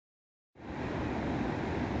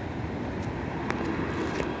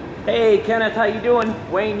Hey Kenneth, how you doing?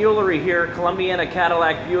 Wayne Ulery here, Columbiana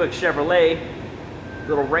Cadillac Buick Chevrolet. A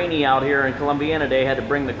little rainy out here in Columbiana today, had to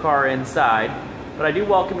bring the car inside. But I do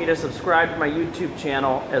welcome you to subscribe to my YouTube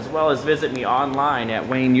channel as well as visit me online at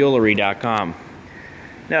wayneulery.com.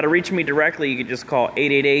 Now to reach me directly, you can just call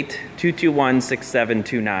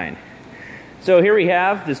 888-221-6729. So here we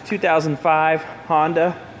have this 2005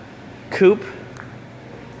 Honda Coupe.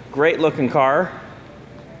 Great looking car.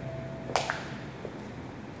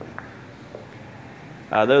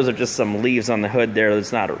 Those are just some leaves on the hood there.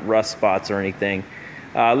 There's not rust spots or anything.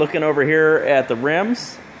 Looking over here at the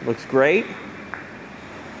rims, looks great.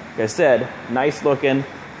 Like I said, nice looking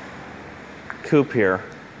coupe here.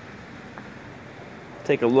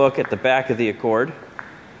 Take a look at the back of the Accord.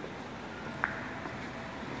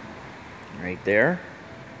 Right there.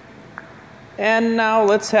 And now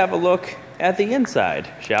let's have a look at the inside,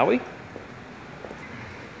 shall we?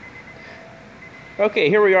 Okay,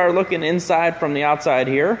 here we are looking inside from the outside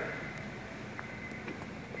here.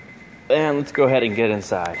 And let's go ahead and get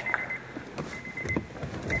inside.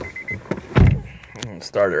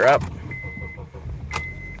 Start her up.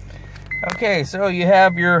 Okay, so you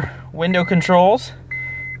have your window controls,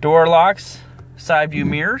 door locks, side view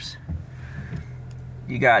mirrors.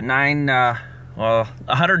 You got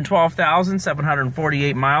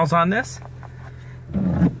 112,748 miles on this.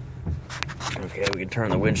 Okay, we can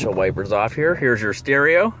turn the windshield wipers off here. Here's your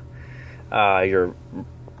stereo, your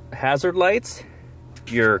hazard lights,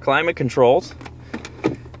 your climate controls.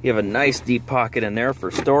 You have a nice deep pocket in there for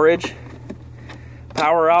storage.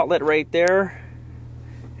 Power outlet right there.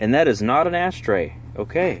 And that is not an ashtray.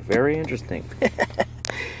 Okay, very interesting.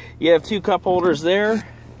 You have two cup holders there.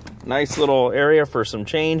 Nice little area for some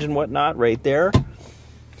change and whatnot right there.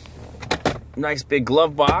 Nice big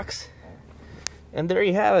glove box. And there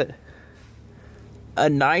you have it. A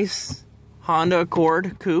nice Honda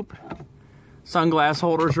Accord Coupe. Sunglass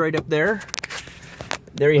holders right up there.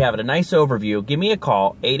 There you have it, a nice overview. Give me a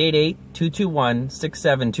call,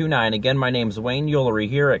 888-221-6729. Again, my name's Wayne Ulery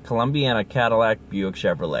here at Columbiana Cadillac Buick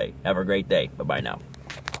Chevrolet. Have a great day. Bye-bye now.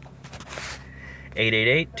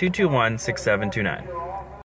 888-221-6729.